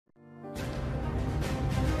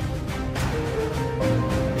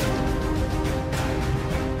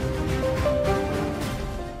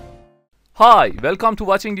Hi, welcome to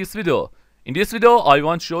watching this video. In this video, I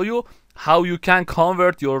want to show you how you can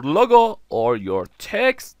convert your logo or your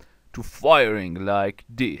text to firing like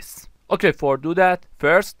this. Okay, for do that,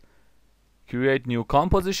 first create new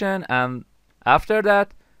composition, and after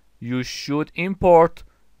that you should import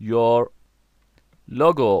your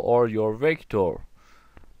logo or your vector.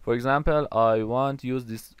 For example, I want to use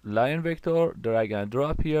this lion vector, drag and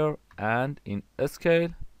drop here, and in scale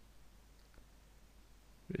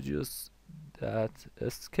reduce that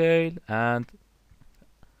scale and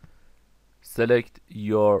select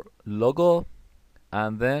your logo,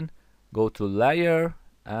 and then go to layer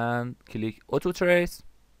and click auto trace.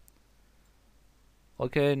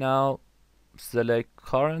 Okay, now select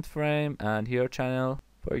current frame and here channel,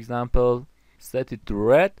 for example, set it to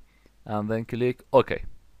red and then click OK.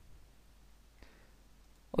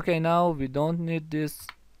 Okay, now we don't need this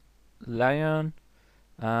lion,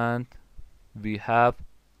 and we have,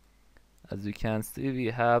 as you can see, we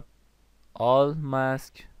have all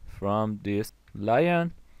mask from this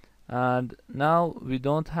lion, and now we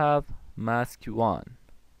don't have mask 1,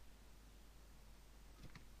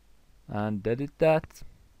 and delete that.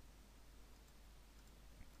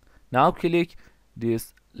 Now click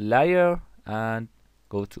this layer and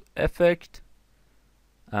go to effect,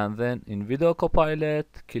 and then in VideoCopilot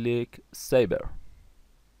click SABER.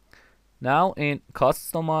 Now in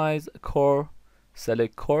customize core,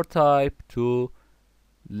 select core type to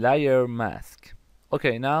layer mask.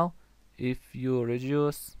 Okay, now if you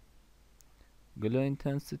reduce glow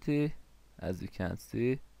intensity, as you can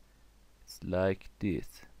see, it's like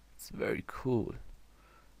this. It's very cool.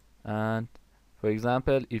 And for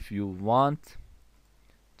example, if you want,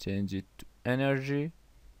 change it to energy.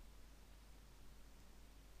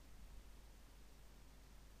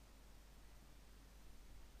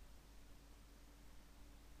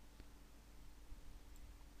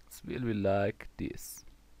 It will be like this.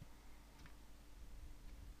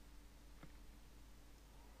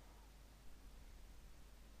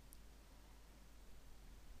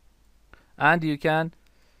 And you can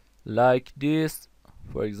like this,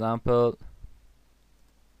 for example,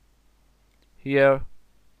 here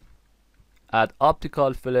add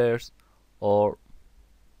optical flares or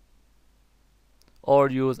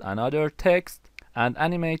use another text and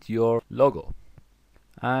animate your logo.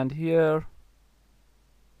 And here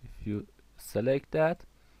if you select that,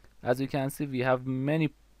 as you can see, we have many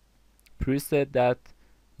presets that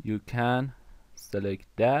you can select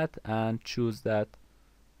that and choose that.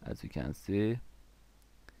 As you can see,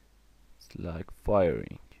 it's like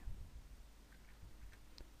firing,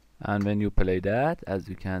 and when you play that, as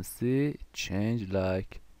you can see, it changed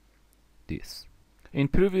like this. In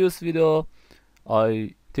previous video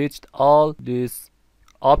I teached all this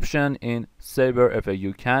option in SABER FX.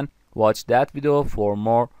 You can watch that video for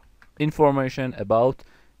more information about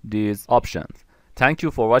these options. Thank you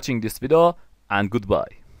for watching this video, and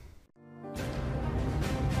goodbye.